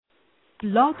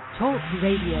Blog Talk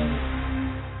Radio.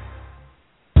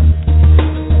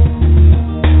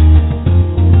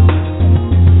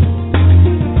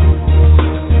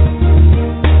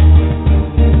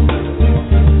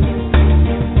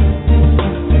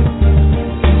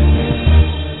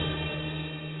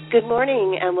 Good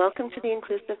morning and welcome to the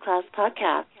Inclusive Class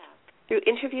Podcast. Through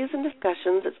interviews and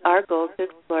discussions, it's our goal to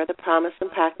explore the promise and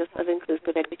practice of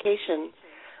inclusive education.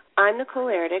 I'm Nicole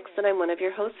Eridix, and I'm one of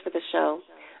your hosts for the show.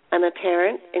 I'm a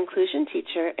parent, inclusion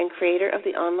teacher, and creator of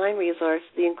the online resource,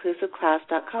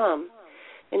 theinclusiveclass.com.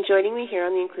 And joining me here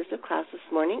on the Inclusive Class this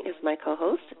morning is my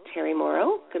co-host, Terry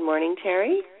Morrow. Good morning,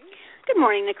 Terry. Good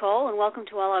morning, Nicole, and welcome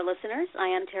to all our listeners. I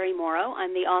am Terry Morrow.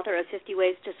 I'm the author of 50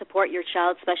 Ways to Support Your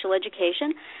Child's Special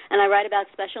Education, and I write about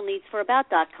special needs for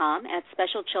About.com at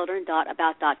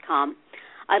specialchildren.about.com.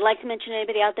 I'd like to mention to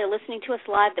anybody out there listening to us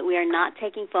live that we are not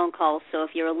taking phone calls, so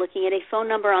if you're looking at a phone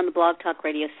number on the Blog Talk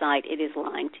Radio site, it is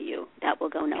lying to you. That will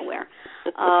go nowhere.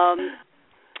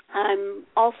 I'm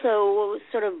also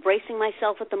sort of bracing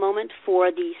myself at the moment for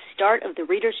the start of the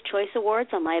Reader's Choice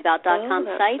Awards on my About.com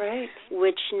site, right.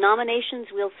 which nominations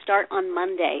will start on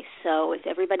Monday. So if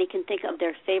everybody can think of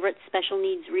their favorite special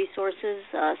needs resources,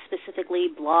 specifically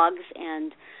blogs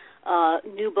and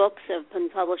new books have been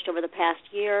published over the past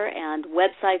year, and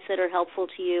websites that are helpful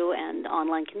to you, and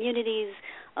online communities,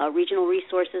 regional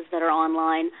resources that are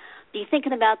online. Be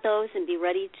thinking about those and be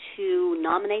ready to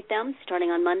nominate them starting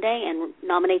on Monday and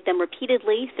nominate them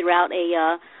repeatedly throughout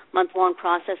a month-long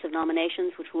process of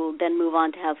nominations, which will then move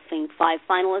on to having 5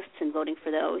 finalists and voting for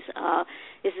those.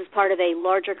 This is part of a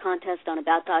larger contest on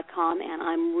About.com, and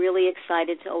I'm really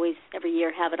excited to always, every year,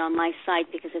 have it on my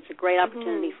site because it's a great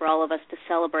opportunity for all of us to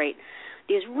celebrate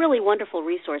these really wonderful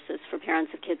resources for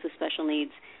parents of kids with special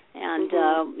needs. And,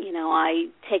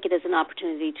 I take it as an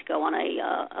opportunity to go on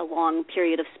a long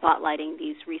period of spotlighting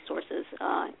these resources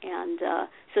and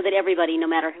so that everybody, no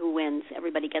matter who wins,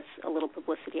 everybody gets a little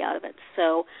publicity out of it.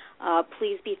 So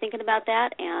please be thinking about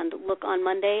that and look on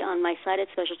Monday on my site at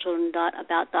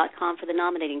specialchildren.about.com for the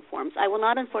nominating forms. I will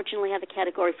not, unfortunately, have a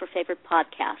category for favorite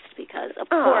podcast because, of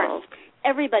course,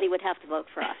 everybody would have to vote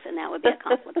for us, and that would be a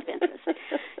conflict of interest.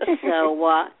 So...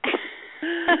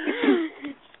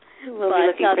 We'll be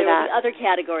looking for there that. will be other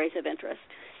categories of interest.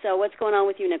 So what's going on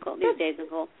with you, Nicole, these days,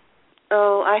 Nicole?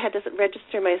 Oh, I had to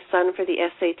register my son for the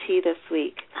SAT this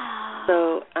week.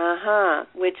 So,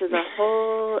 which is a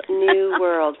whole new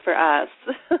world for us.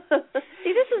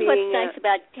 See, this is what's nice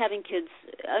about having kids.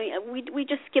 I mean, we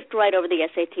just skipped right over the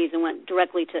SATs and went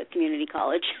directly to community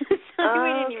college. So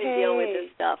we didn't even deal with this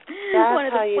stuff. That's one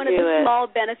of the small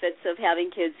benefits of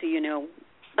having kids who, need to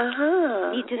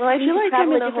I feel like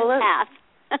travel I'm in a different path.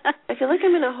 I feel like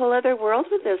I'm in a whole other world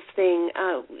with this thing.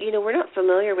 We're not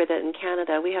familiar with it in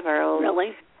Canada. We have our own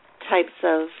types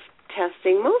of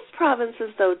testing. Most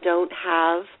provinces, though, don't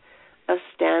have a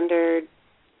standard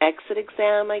exit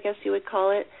exam, I guess you would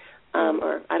call it,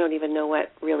 or I don't even know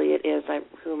what really it is.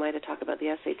 Who am I to talk about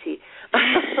the SAT?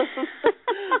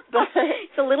 But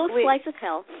it's a little slice of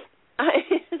hell.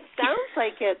 It sounds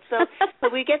like it.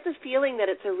 But we get the feeling that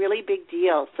it's a really big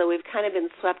deal. So we've kind of been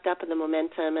swept up in the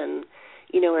momentum and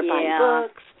we're buying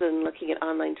books and looking at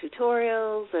online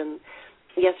tutorials. And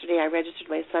yesterday I registered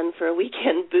my son for a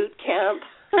weekend boot camp.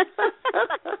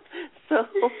 So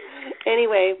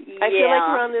anyway, I feel like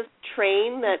we're on this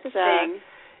train that,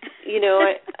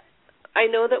 I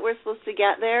know that we're supposed to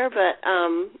get there, but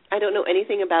I don't know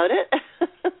anything about it.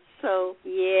 So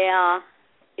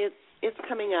it's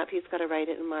coming up. He's got to write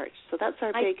it in March. So that's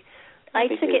our big... I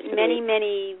took it many,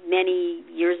 many, many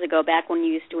years ago, back when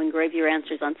you used to engrave your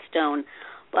answers on stone.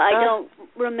 But I don't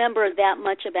remember that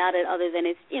much about it other than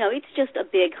it's just a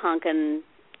big honkin'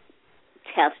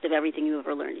 test of everything you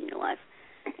ever learned in your life.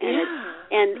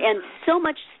 And and so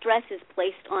much stress is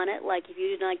placed on it, like if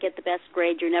you do not get the best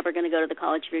grade, you're never going to go to the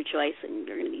college of your choice and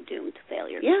you're going to be doomed to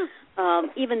failure. Yeah.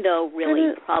 Even though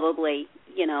really probably,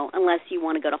 unless you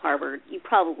want to go to Harvard, you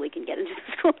probably can get into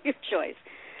the school of your choice.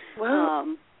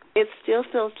 Well, it still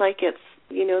feels like it's,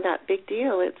 that big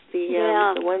deal. It's the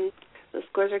one, the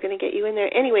scores are going to get you in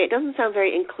there. Anyway, it doesn't sound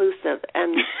very inclusive,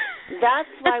 and that's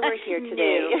why we're here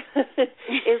today,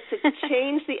 is to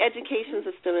change the education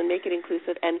system and make it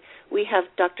inclusive. And we have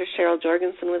Dr. Cheryl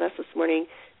Jorgensen with us this morning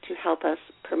to help us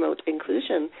promote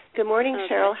inclusion. Good morning,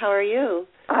 Cheryl. How are you?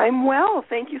 I'm well.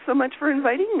 Thank you so much for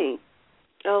inviting me.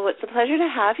 Oh, it's a pleasure to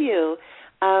have you.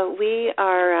 We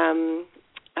are...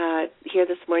 here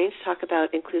this morning to talk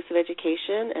about inclusive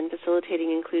education and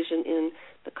facilitating inclusion in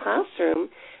the classroom.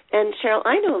 And Cheryl,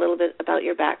 I know a little bit about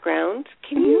your background.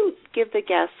 Can you give the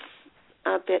guests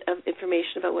a bit of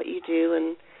information about what you do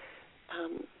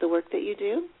and the work that you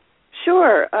do?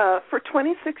 Sure. For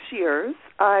 26 years,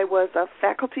 I was a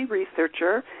faculty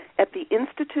researcher at the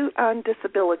Institute on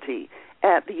Disability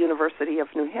at the University of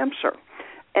New Hampshire.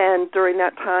 And during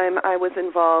that time, I was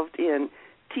involved in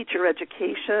teacher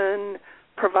education,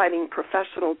 providing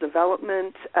professional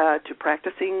development to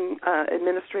practicing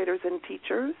administrators and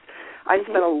teachers. I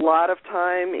spent a lot of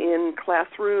time in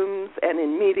classrooms and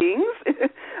in meetings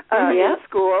in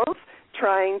schools,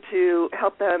 trying to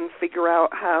help them figure out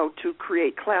how to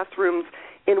create classrooms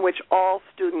in which all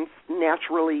students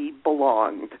naturally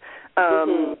belonged.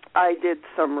 I did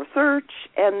some research,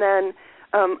 and then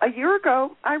a year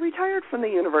ago, I retired from the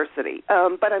university,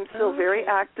 but I'm still very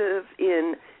active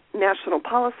in national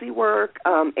policy work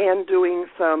and doing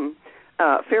some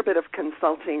fair bit of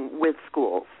consulting with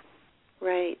schools.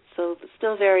 Right, so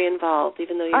still very involved,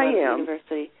 even though you're at the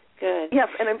university. Good. Yes,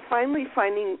 and I'm finally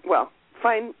finding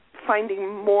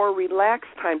more relaxed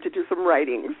time to do some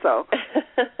writing. So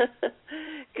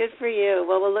good for you.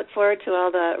 Well, we'll look forward to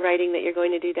all the writing that you're going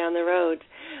to do down the road.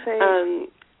 Thanks.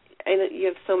 I know you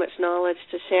have so much knowledge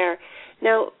to share.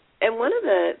 Now, and one of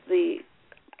the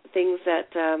things that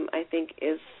I think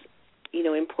is,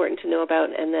 important to know about,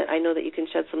 and that I know that you can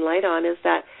shed some light on, is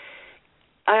that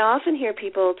I often hear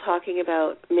people talking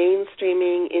about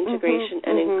mainstreaming, integration,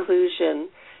 and inclusion,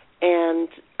 and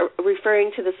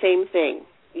referring to the same thing,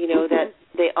 that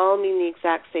they all mean the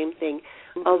exact same thing,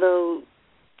 although,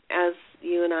 as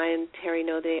you and I and Terry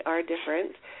know, they are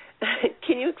different.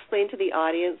 Can you explain to the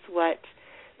audience what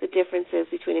the difference is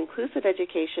between inclusive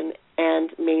education and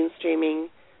mainstreaming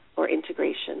or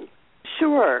integration?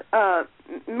 Sure.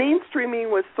 Mainstreaming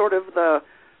was sort of the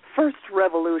first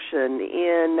revolution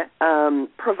in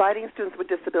providing students with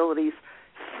disabilities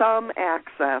some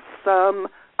access, some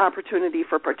opportunity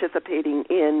for participating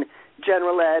in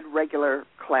general ed regular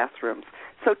classrooms.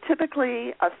 So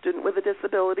typically a student with a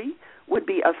disability would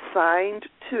be assigned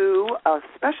to a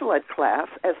special ed class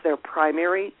as their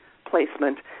primary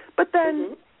placement, but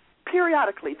then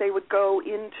periodically they would go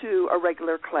into a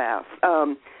regular class.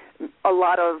 A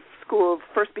lot of schools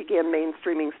first began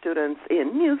mainstreaming students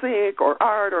in music or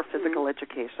art or physical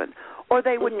education, or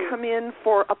they would come in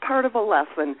for a part of a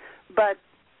lesson, but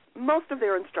most of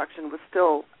their instruction was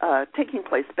still taking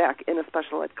place back in a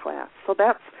special ed class. So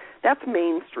that's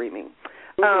mainstreaming.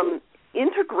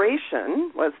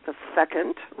 Integration was the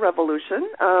second revolution.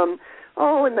 In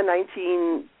the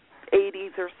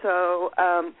 1980s or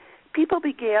so, people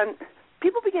began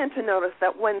to notice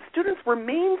that when students were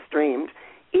mainstreamed,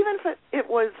 even if it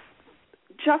was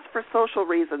just for social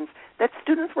reasons, that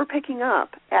students were picking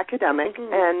up academic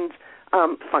and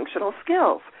functional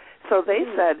skills. So they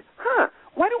said,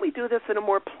 why don't we do this in a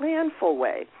more planful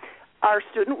way? Our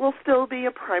student will still be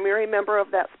a primary member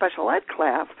of that special ed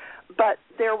class, but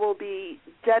there will be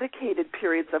dedicated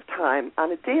periods of time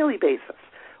on a daily basis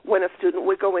when a student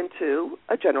would go into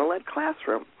a general ed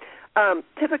classroom.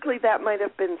 Typically that might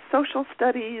have been social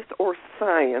studies or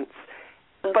science,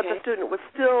 but the student was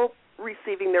still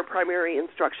receiving their primary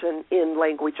instruction in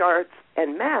language arts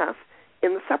and math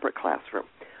in the separate classroom.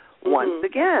 Once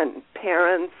again,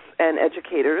 parents and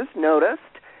educators noticed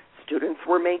students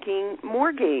were making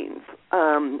more gains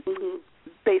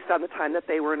based on the time that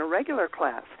they were in a regular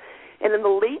class. And in the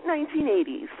late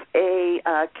 1980s,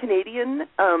 a Canadian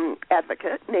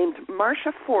advocate named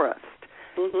Marcia Forrest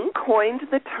coined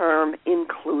the term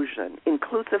inclusion,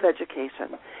 inclusive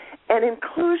education. And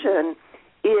inclusion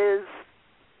is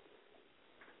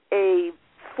a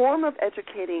form of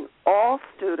educating all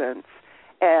students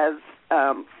as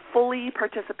fully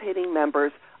participating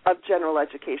members of general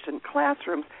education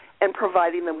classrooms and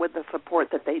providing them with the support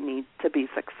that they need to be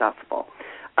successful.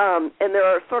 And there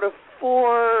are sort of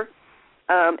four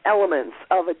elements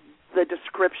of the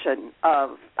description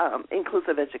of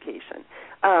inclusive education.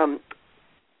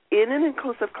 In an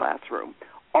inclusive classroom,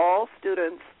 all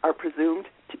students are presumed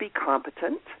to be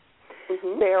competent.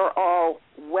 They are all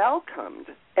welcomed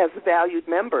as valued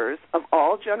members of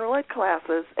all general ed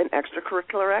classes and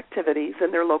extracurricular activities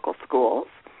in their local schools.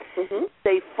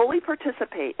 They fully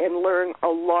participate and learn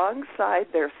alongside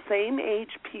their same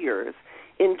age peers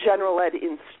in general ed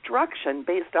instruction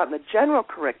based on the general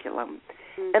curriculum.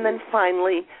 And then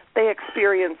finally, they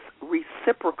experience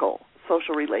reciprocal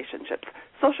social relationships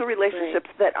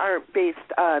that aren't based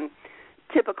on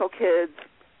typical kids,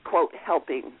 quote,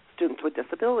 helping students with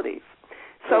disabilities.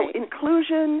 So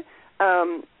inclusion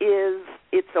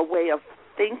it's a way of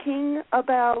thinking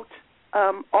about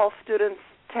all students'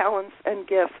 talents and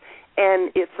gifts,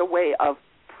 and it's a way of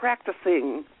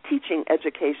practicing teaching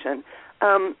education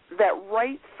that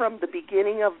right from the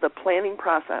beginning of the planning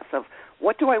process of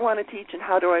what do I want to teach and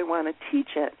how do I want to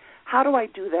teach it, how do I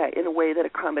do that in a way that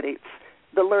accommodates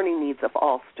the learning needs of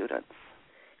all students?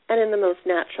 And in the most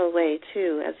natural way,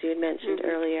 too, as you had mentioned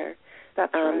earlier.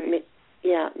 That's right.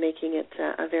 Making it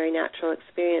a very natural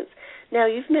experience. Now,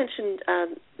 you've mentioned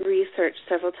research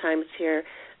several times here,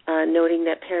 noting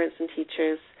that parents and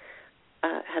teachers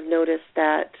have noticed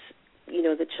that,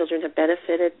 the children have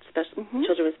benefited,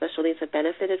 children with special needs have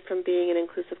benefited from being in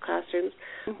inclusive classrooms.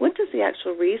 What does the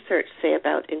actual research say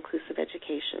about inclusive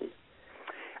education?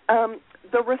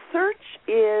 The research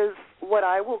is what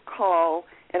I will call,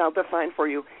 and I'll define for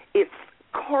you, it's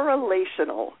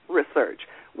correlational research,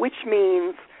 which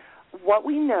means what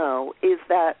we know is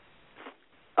that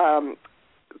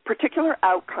particular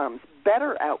outcomes,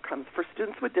 better outcomes for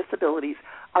students with disabilities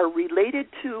are related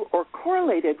to or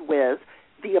correlated with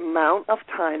the amount of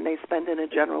time they spend in a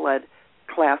general ed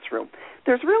classroom.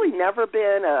 There's really never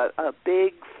been a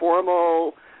big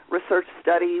formal research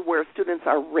study where students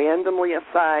are randomly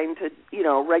assigned to,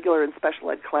 regular and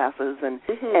special ed classes and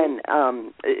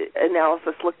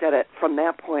analysis looked at it from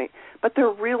that point. But there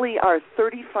really are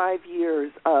 35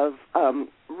 years of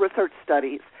research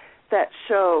studies that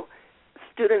show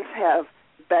students have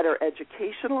better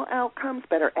educational outcomes,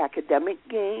 better academic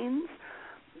gains,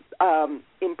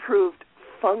 improved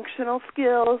functional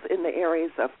skills in the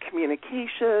areas of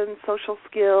communication, social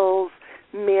skills,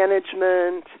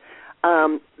 management,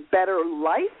 better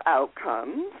life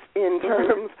outcomes in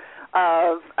terms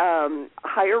of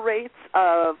higher rates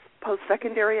of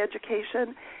post-secondary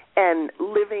education and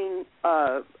living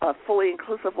a fully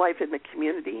inclusive life in the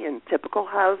community in typical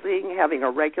housing, having a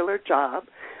regular job.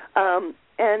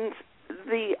 And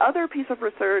the other piece of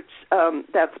research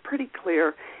that's pretty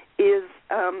clear is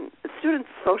students'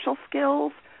 social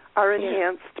skills are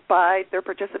enhanced by their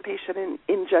participation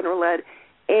in general ed,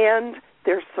 and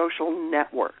their social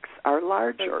networks are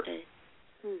larger. Okay.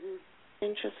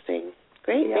 Interesting.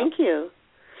 Great, thank you.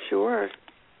 Sure.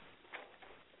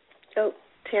 Oh,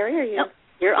 Terry, are you? No,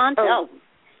 you're on. Oh.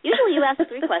 Usually you ask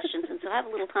 3 questions, and so I have a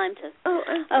little time to... Oh,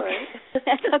 I'm sorry. Okay.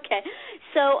 That's okay.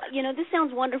 So, this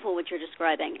sounds wonderful what you're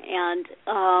describing. And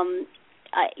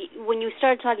when you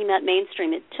started talking about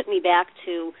mainstream, it took me back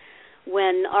to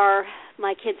when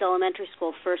my kids' elementary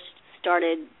school first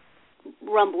started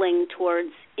rumbling towards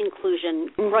inclusion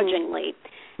grudgingly.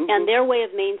 And their way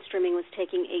of mainstreaming was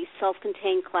taking a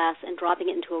self-contained class and dropping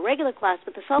it into a regular class,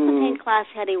 but the self-contained class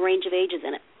had a range of ages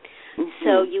in it.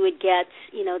 So you would get,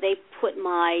 they put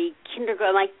my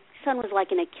son was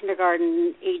like in a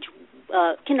kindergarten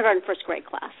first grade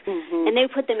class, and they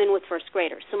put them in with first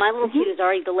graders. So my little kid is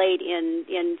already delayed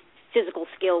in physical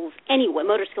skills anyway,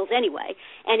 motor skills anyway,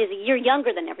 and is a year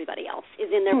younger than everybody else,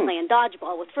 is in there playing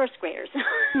dodgeball with first graders.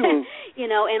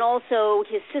 And also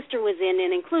his sister was in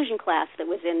an inclusion class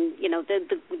that was in,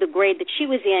 the grade that she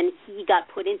was in. He got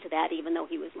put into that even though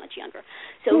he was much younger.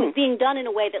 So it was being done in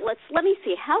a way that let me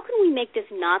see, how can we make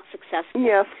this not successful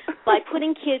by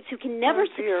putting kids who can never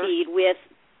succeed with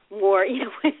more,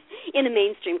 in a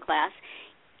mainstream class,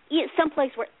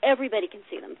 someplace where everybody can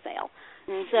see them fail.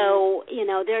 So,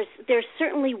 there's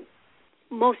certainly,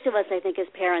 most of us, I think, as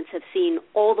parents have seen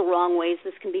all the wrong ways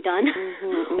this can be done.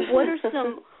 What are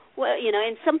some,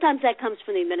 and sometimes that comes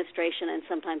from the administration and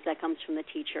sometimes that comes from the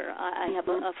teacher. I have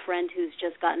a friend who's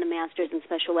just gotten a master's in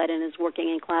special ed and is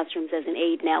working in classrooms as an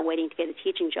aide now, waiting to get a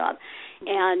teaching job.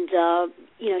 And,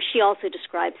 she also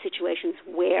describes situations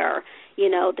where,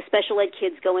 the special ed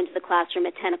kids go into the classroom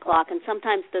at 10 o'clock, and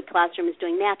sometimes the classroom is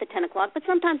doing math at 10 o'clock, but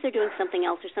sometimes they're doing something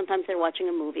else, or sometimes they're watching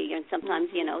a movie, and sometimes,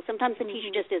 sometimes the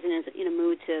teacher just isn't in a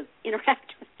mood to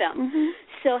interact with them.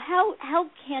 So how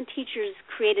can teachers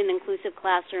create an inclusive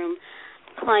classroom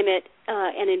climate,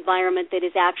 an environment that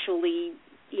is actually,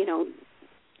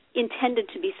 intended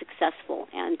to be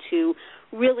successful and to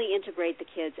really integrate the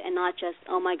kids and not just,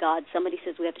 oh, my God, somebody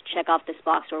says we have to check off this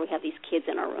box or we have these kids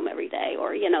in our room every day,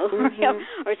 or,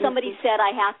 or somebody said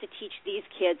I have to teach these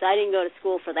kids. I didn't go to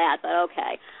school for that, but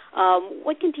okay.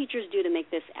 What can teachers do to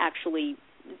make this actually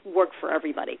work for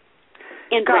everybody?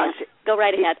 And Brent, go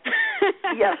right ahead.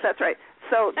 Yes, that's right.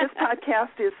 So this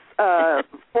podcast is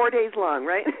 4 days long,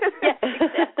 right? Yes,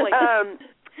 exactly.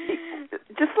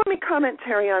 Just let me comment,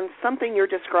 Terry, on something you're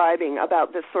describing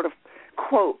about this sort of,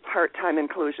 quote, part-time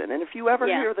inclusion. And if you ever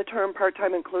hear the term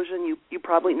part-time inclusion, you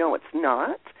probably know it's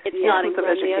not. It's not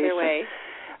inclusion the other way.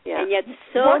 Yeah. And yet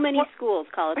many schools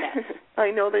call it that.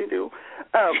 I know they do.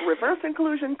 Reverse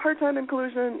inclusion, part-time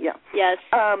inclusion, Yes.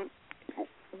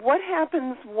 What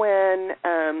happens when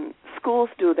schools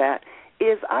do that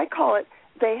is, I call it,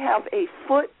 they have a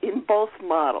foot in both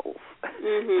models.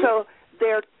 So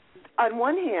they're, on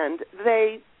one hand,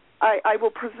 they I will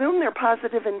presume their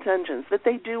positive intentions, that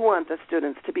they do want the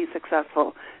students to be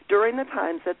successful during the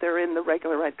times that they're in the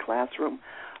regular ed classroom.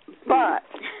 But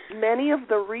many of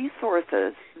the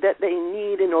resources that they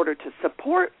need in order to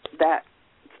support that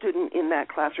student in that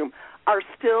classroom are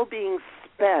still being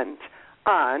spent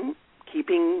on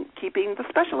keeping the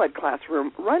special ed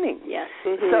classroom running. Yes.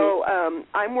 So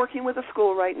I'm working with a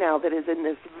school right now that is in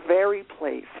this very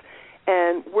place,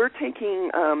 and we're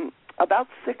taking about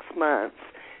 6 months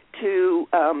to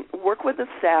work with the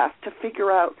staff to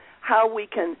figure out how we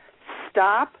can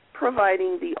stop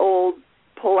providing the old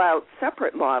pull-out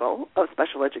separate model of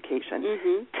special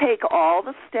education, take all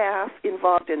the staff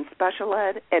involved in special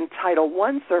ed and Title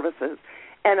I services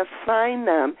and assign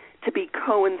them to be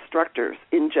co-instructors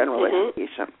in general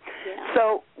education. Yeah.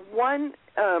 So one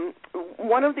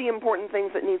of the important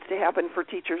things that needs to happen for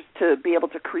teachers to be able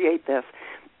to create this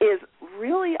is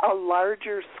really a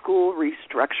larger school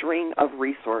restructuring of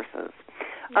resources.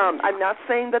 I'm not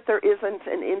saying that there isn't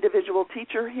an individual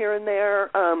teacher here and there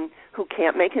who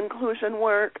can't make inclusion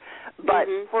work, but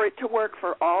for it to work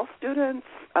for all students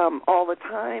all the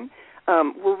time,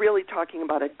 we're really talking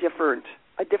about a different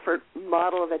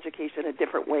model of education, a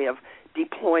different way of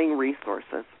deploying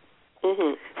resources.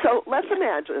 So let's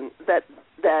imagine that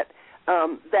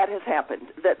has happened,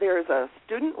 that there is a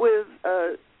student with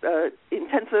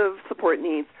intensive support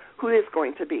needs who is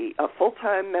going to be a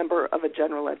full-time member of a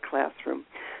general ed classroom.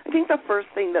 I think the first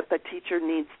thing that the teacher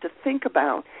needs to think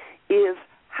about is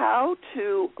how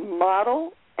to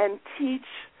model and teach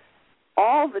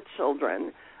all the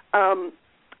children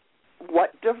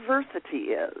what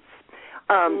diversity is.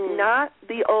 Not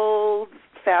the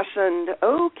old-fashioned,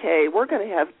 okay, we're going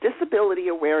to have Disability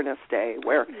Awareness Day,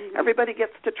 where everybody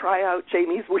gets to try out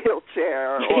Jamie's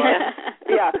wheelchair. Or,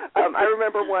 I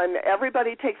remember one,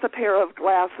 everybody takes a pair of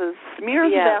glasses,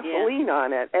 smears Vaseline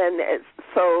on it, and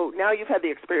so now you've had the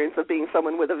experience of being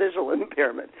someone with a visual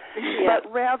impairment. But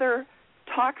rather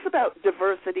talks about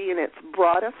diversity in its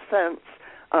broadest sense.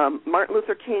 Martin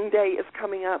Luther King Day is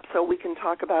coming up, so we can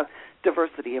talk about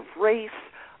diversity of race,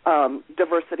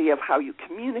 diversity of how you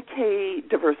communicate,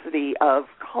 diversity of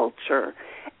culture,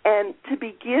 and to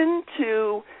begin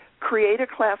to create a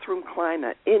classroom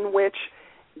climate in which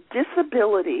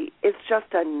disability is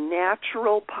just a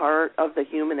natural part of the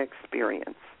human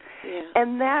experience.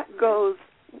 And that goes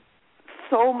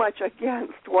so much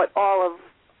against what all of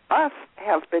us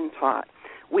have been taught.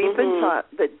 We've been taught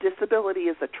that disability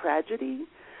is a tragedy,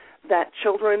 that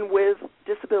children with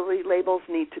disability labels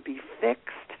need to be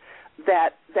fixed,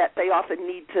 that they often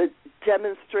need to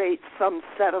demonstrate some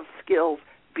set of skills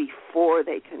before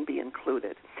they can be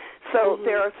included. So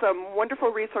there are some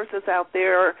wonderful resources out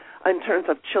there in terms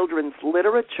of children's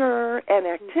literature and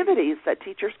activities that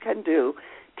teachers can do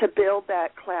to build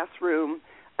that classroom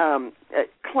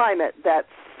climate that's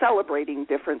celebrating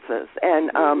differences.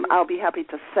 And I'll be happy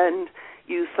to send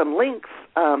you some links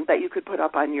that you could put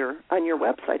up on your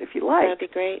website if you like. That'd be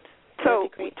great. So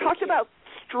we talked about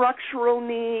structural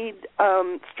need,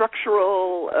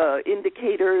 structural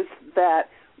indicators that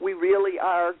we really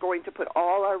are going to put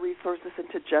all our resources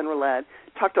into general ed.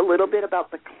 Talked a little bit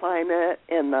about the climate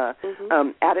and the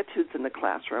attitudes in the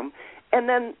classroom. And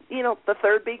then, the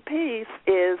third big piece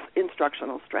is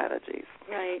instructional strategies.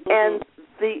 Right. And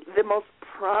the most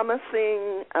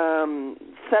promising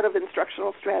set of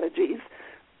instructional strategies,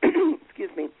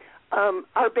 excuse me,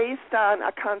 are based on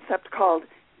a concept called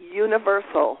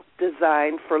Universal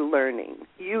Design for Learning,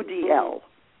 UDL.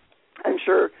 I'm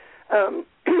sure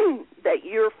that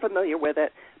you're familiar with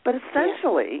it, but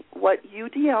essentially what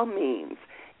UDL means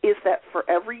is that for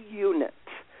every unit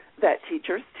that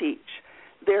teachers teach,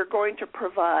 they're going to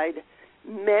provide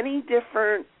many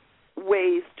different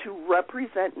ways to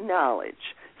represent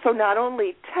knowledge. So not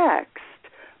only text,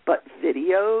 but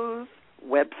videos,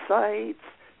 websites,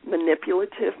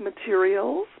 manipulative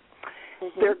materials.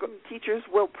 Teachers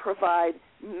will provide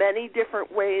many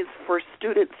different ways for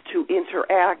students to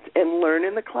interact and learn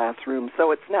in the classroom,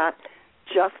 so it's not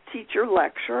just teacher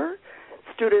lecture.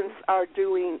 Students are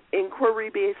doing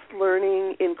inquiry-based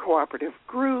learning in cooperative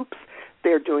groups.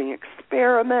 They're doing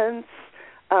experiments.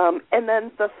 And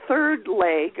then the third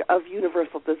leg of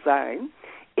universal design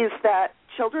is that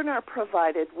children are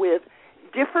provided with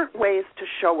different ways to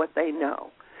show what they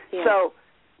know. So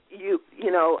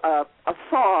a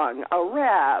song, a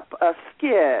rap, a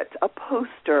skit, a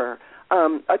poster,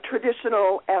 a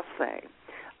traditional essay.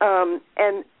 And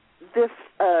this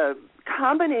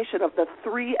combination of the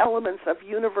three elements of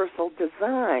universal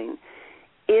design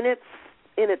in its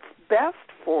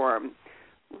best form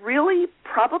really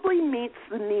probably meets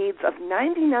the needs of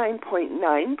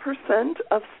 99.9%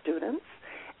 of students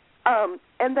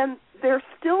And then there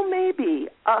still may be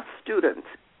a student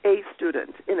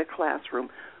in a classroom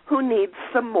who needs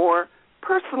some more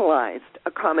personalized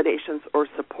accommodations or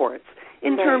supports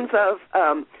in terms of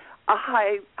a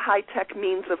high-tech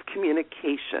means of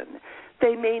communication.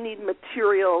 They may need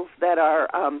materials that are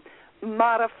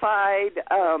modified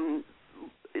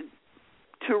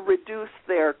to reduce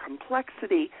their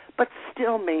complexity, but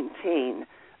still maintain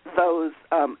those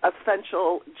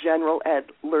essential general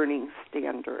ed learning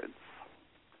standards.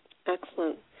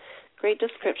 Excellent. Great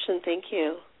description. Thank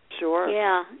you. Sure.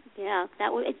 Yeah. Do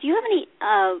you have any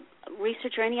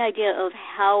research or any idea of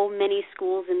how many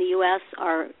schools in the U.S.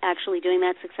 are actually doing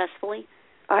that successfully?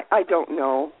 I don't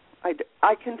know.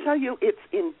 I can tell you it's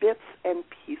in bits and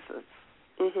pieces.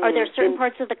 Mm-hmm. Are there certain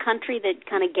parts of the country that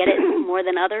kind of get it more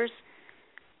than others?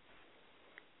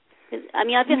 I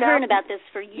mean, I've been hearing about this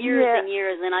for years and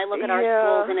years, and I look at our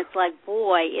schools, and it's like,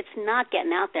 boy, it's not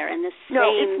getting out there, and the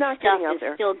same stuff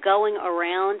is still going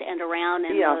around and around,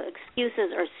 and the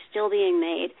excuses are still being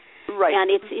made. Right.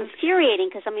 And it's infuriating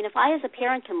because, I mean, if I as a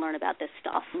parent can learn about this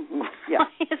stuff,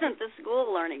 why isn't the school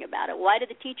learning about it? Why do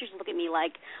the teachers look at me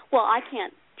like, well, I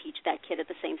can't teach that kid at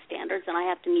the same standards, and I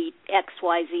have to meet X,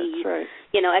 Y, Z,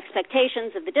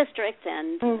 expectations of the district,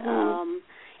 and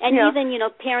even,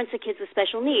 parents of kids with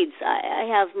special needs. I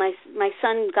have my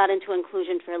son got into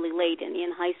inclusion fairly late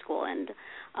in high school, and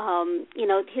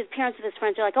his parents of his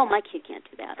friends are like, oh, my kid can't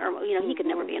do that, or he could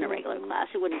never be in a regular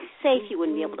class. It wouldn't be safe. He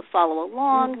wouldn't be able to follow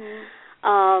along.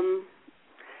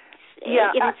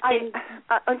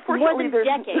 Unfortunately,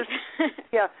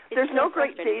 there's no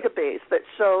great database that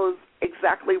shows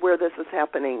exactly where this is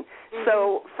happening.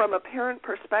 So from a parent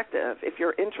perspective, if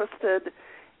you're interested,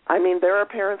 I mean, there are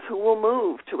parents who will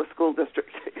move to a school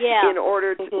district in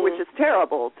order to, which is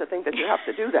terrible to think that you have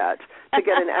to do that to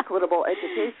get an equitable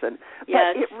education.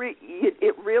 But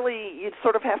it really, you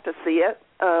sort of have to see it.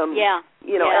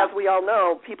 As we all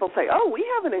know, people say, oh, we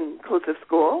have an inclusive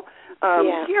school.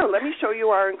 Here, let me show you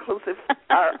our inclusive,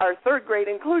 our third grade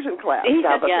inclusion class.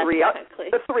 Now, the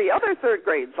three other third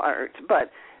grades aren't. But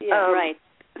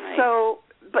So,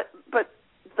 but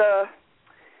the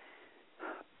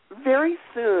very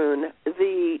soon,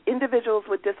 the Individuals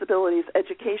with Disabilities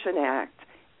Education Act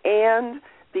and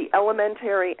the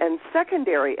Elementary and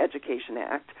Secondary Education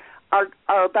Act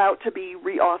are about to be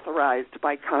reauthorized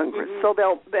by Congress. So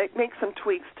they'll make some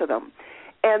tweaks to them.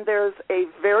 And there's a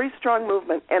very strong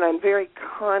movement, and I'm very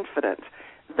confident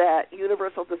that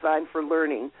Universal Design for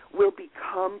Learning will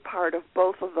become part of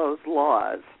both of those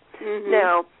laws.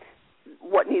 Now,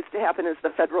 what needs to happen is the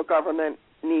federal government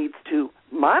needs to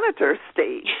monitor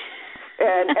states,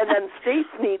 and then states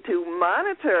need to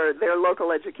monitor their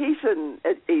local education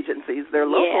agencies, their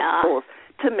local schools,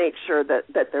 to make sure that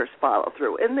there's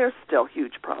follow-through. And there's still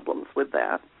huge problems with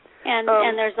that. And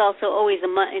there's also always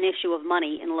an issue of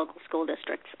money in local school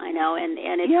districts, I know, and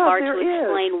it's hard to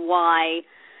explain why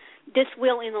this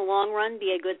will, in the long run,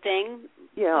 be a good thing,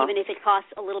 even if it costs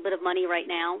a little bit of money right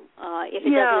now. If it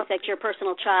doesn't affect your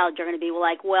personal child, you're going to be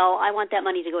like, well, I want that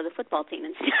money to go to the football team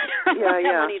instead. I want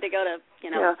that money to go to,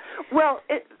 Well,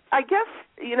 I guess,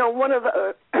 one of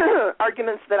the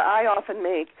arguments that I often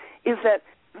make is that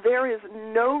there is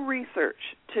no research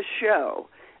to show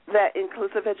that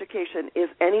inclusive education is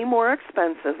any more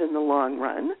expensive in the long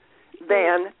run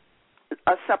than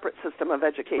a separate system of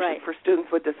education for students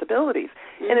with disabilities.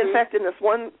 And in fact, in this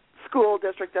one school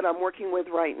district that I'm working with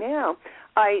right now,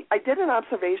 I did an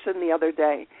observation the other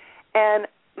day, and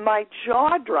my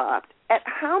jaw dropped at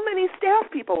how many staff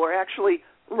people were actually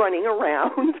running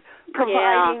around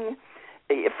providing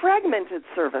fragmented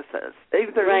services.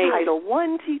 There's Title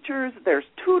I teachers, there's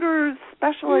tutors,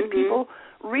 special ed people,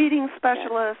 reading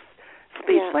specialists,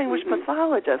 speech-language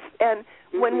pathologists. And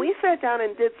when we sat down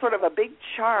and did sort of a big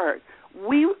chart,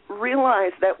 we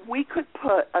realized that we could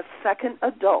put a second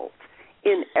adult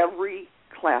in every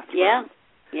classroom.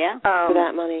 For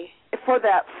that money. For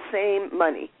that same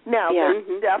money. Now, there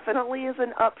definitely is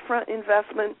an upfront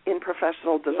investment in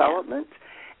professional development.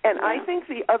 And I think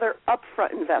the other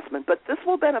upfront investment, but this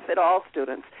will benefit all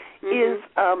students, is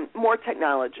more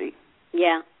technology.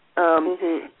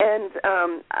 And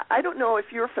I don't know if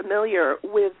you're familiar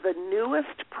with the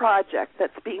newest project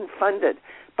that's being funded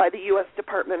by the U.S.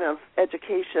 Department of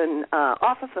Education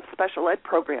Office of Special Ed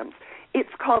Programs. It's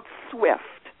called SWIFT,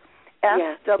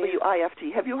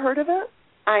 S-W-I-F-T. Have you heard of it?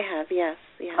 I have, yes.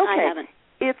 Okay. I haven't.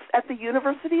 It's at the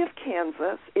University of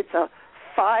Kansas. It's a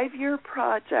 5-year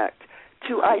project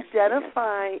to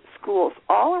identify schools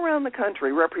all around the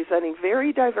country representing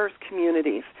very diverse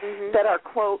communities that are,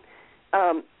 quote,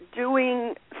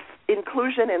 doing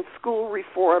inclusion and school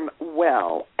reform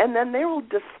well, and then they will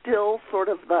distill sort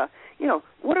of the,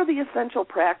 what are the essential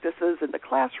practices at the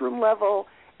classroom level,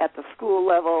 at the school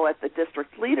level, at the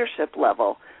district leadership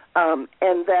level,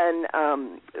 and then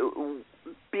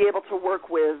be able to work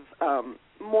with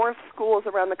more schools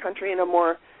around the country in a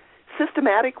more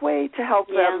systematic way to help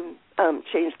them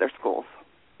change their schools.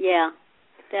 Yeah.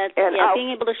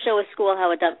 Being able to show a school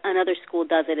how another school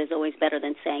does it is always better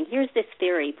than saying, here's this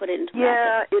theory, put it into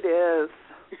practice. Yeah, it is.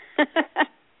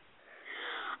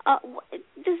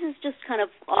 This is just kind of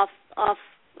off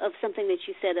of something that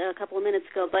you said a couple of minutes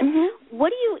ago, but what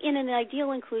do you, in an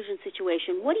ideal inclusion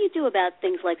situation, what do you do about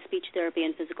things like speech therapy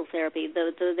and physical therapy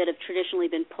that have traditionally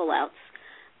been pullouts?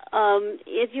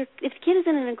 If the kid is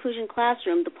in an inclusion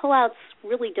classroom, the pullouts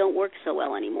really don't work so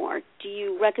well anymore. Do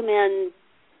you recommend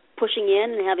pushing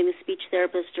in and having the speech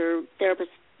therapist or therapist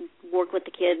work with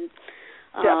the kid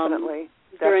definitely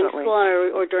during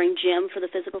school or during gym for the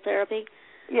physical therapy?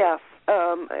 Yes.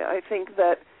 I think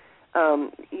that,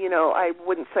 I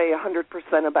wouldn't say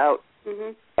 100% about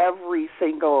every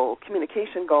single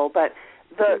communication goal, but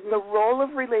the role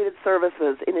of related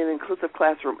services in an inclusive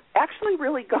classroom actually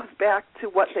really goes back to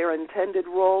what their intended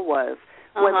role was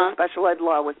when the special ed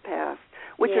law was passed,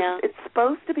 which is it's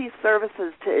supposed to be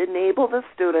services to enable the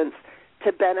students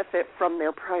to benefit from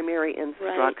their primary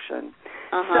instruction.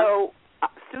 Right. So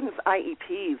students'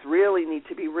 IEPs really need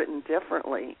to be written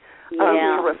differently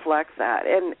to reflect that.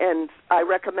 And I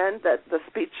recommend that the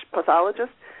speech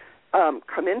pathologist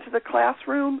come into the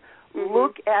classroom,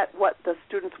 look at what the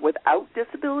students without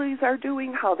disabilities are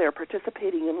doing, how they're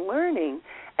participating in learning,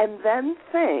 and then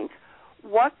think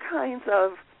what kinds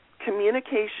of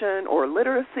communication or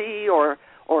literacy or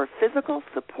physical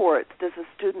support does a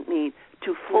student need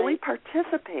to fully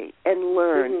participate and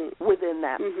learn within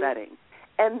that setting.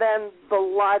 And then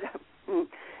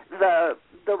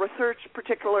the research,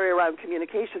 particularly around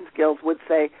communication skills, would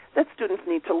say that students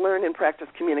need to learn and practice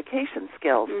communication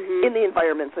skills in the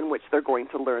environments in which they're going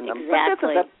to learn them.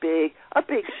 Exactly. But this is a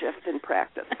big shift in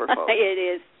practice for folks. It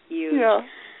is huge. Yeah.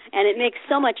 And it makes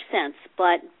so much sense,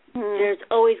 but there's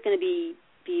always going to be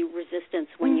resistance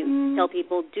when you tell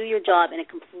people, do your job in a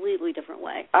completely different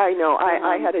way. I know.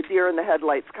 I had a deer in the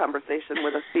headlights conversation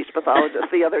with a speech pathologist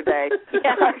the other day.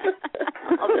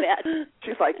 I'll bet.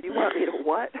 She's like, you want me to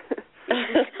what?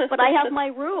 But I have my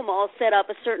room all set up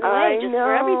a certain way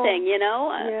for everything,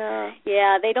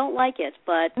 Yeah, they don't like it,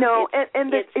 but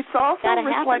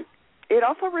it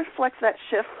also reflects that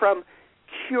shift from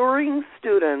curing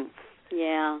students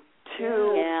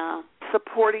to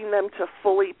supporting them to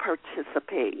fully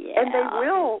participate. And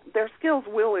their skills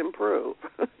will improve.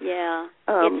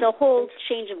 It's a whole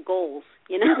change of goals,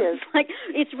 It is.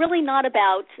 It's really not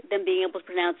about them being able to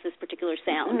pronounce this particular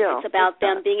sound. No, it's about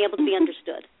them being able to be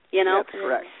understood. That's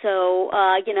correct. So,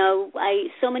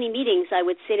 so many meetings I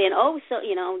would sit in,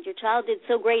 your child did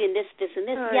so great in this, and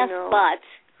this. I know. But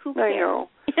who cares? I know.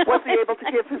 Was he able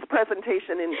to give his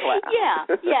presentation in class?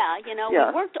 We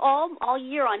worked all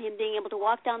year on him being able to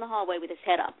walk down the hallway with his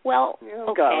head up. Well,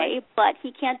 but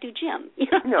he can't do gym.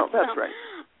 No, that's right.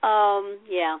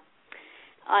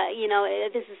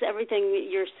 This is everything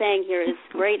you're saying here is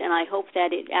great, and I hope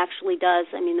that it actually does.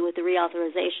 I mean, with the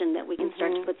reauthorization, that we can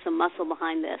start to put some muscle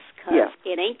behind this, because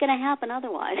it ain't going to happen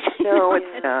otherwise. No,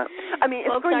 it's not. I mean,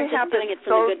 folks it's going to happen doing it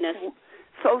for the goodness.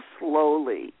 So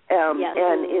slowly,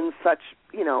 and in such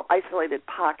isolated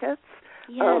pockets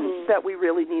that we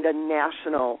really need a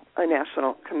national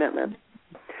commitment.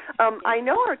 I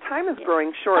know our time is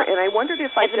growing short, and I wondered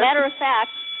if as a matter of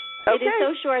fact. It is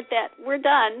so short that we're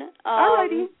done. All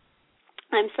righty.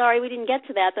 I'm sorry we didn't get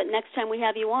to that, but next time we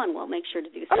have you on, we'll make sure to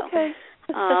do so. Okay.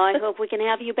 I hope we can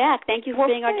have you back. Thank you for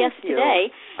being our guest today.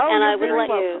 And I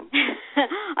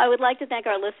would like to thank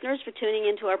our listeners for tuning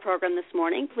into our program this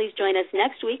morning. Please join us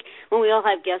next week when we will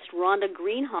have guest Rhonda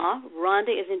Greenhaw.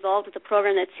 Rhonda is involved with a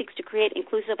program that seeks to create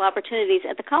inclusive opportunities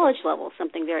at the college level,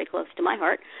 something very close to my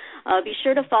heart. Be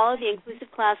sure to follow the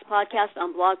Inclusive Class podcast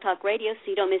on Blog Talk Radio so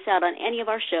you don't miss out on any of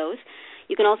our shows.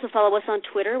 You can also follow us on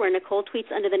Twitter, where Nicole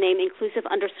tweets under the name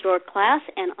inclusive_class,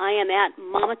 and I am at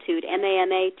Mamatude,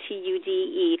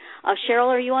 MAMATUDE. Cheryl,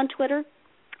 are you on Twitter?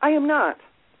 I am not.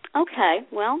 Okay,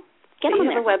 well, get on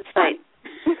there. You have a website.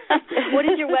 What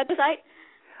is your website?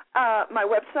 My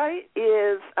website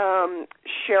is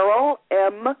Cheryl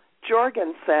M.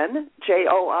 Jorgensen,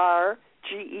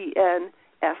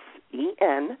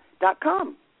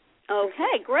 JORGENSEN.com.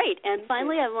 Okay, great. And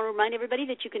finally, I want to remind everybody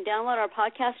that you can download our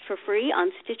podcast for free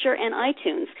on Stitcher and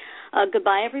iTunes.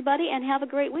 Goodbye, everybody, and have a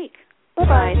great week.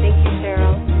 Bye-bye. Thank you,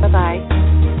 Cheryl. Bye-bye.